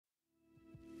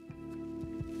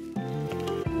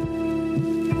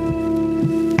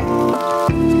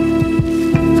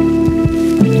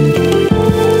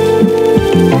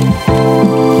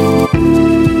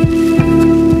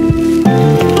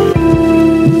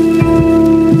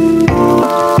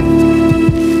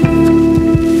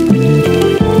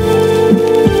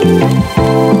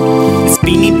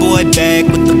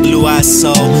high,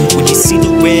 so when you see the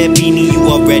red beanie, you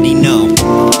already know.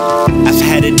 I've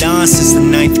had it on since the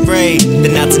 9th grade. The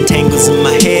knots and tangles in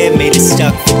my hair made it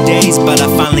stuck for days, but I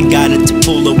finally got it to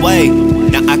pull away.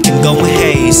 Now I can go and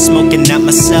haze, smoking at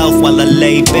myself while I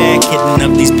lay back, hitting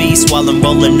up these beats while I'm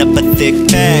rolling up a thick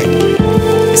pack.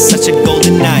 It's such a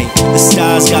golden night, the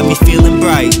stars got me feeling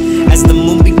bright. As the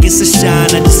moon begins to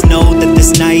shine, I just know that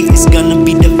this night is gonna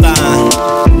be divine.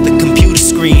 The computer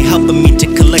screen helping me to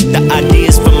collect the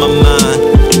ideas from my mind,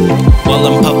 while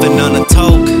I'm puffing on a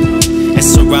toke and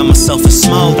surround myself with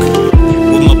smoke,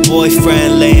 with my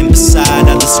boyfriend laying beside,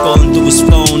 either scrolling through his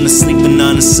phone or sleeping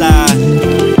on his side.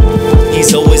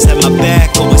 He's always had my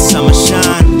back, always summer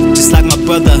shine. Just like my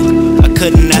brother, I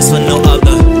couldn't ask for no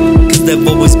other, cause they've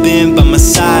always been by my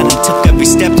side and took every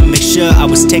step to make sure I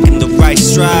was taking the right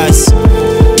strides.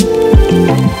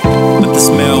 But this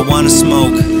marijuana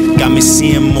smoke got me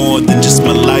seeing more than just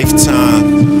my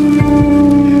lifetime.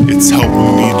 It's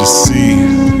helping me to see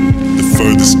the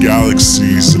furthest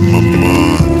galaxies in my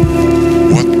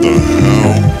mind. What the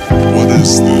hell? What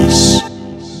is this?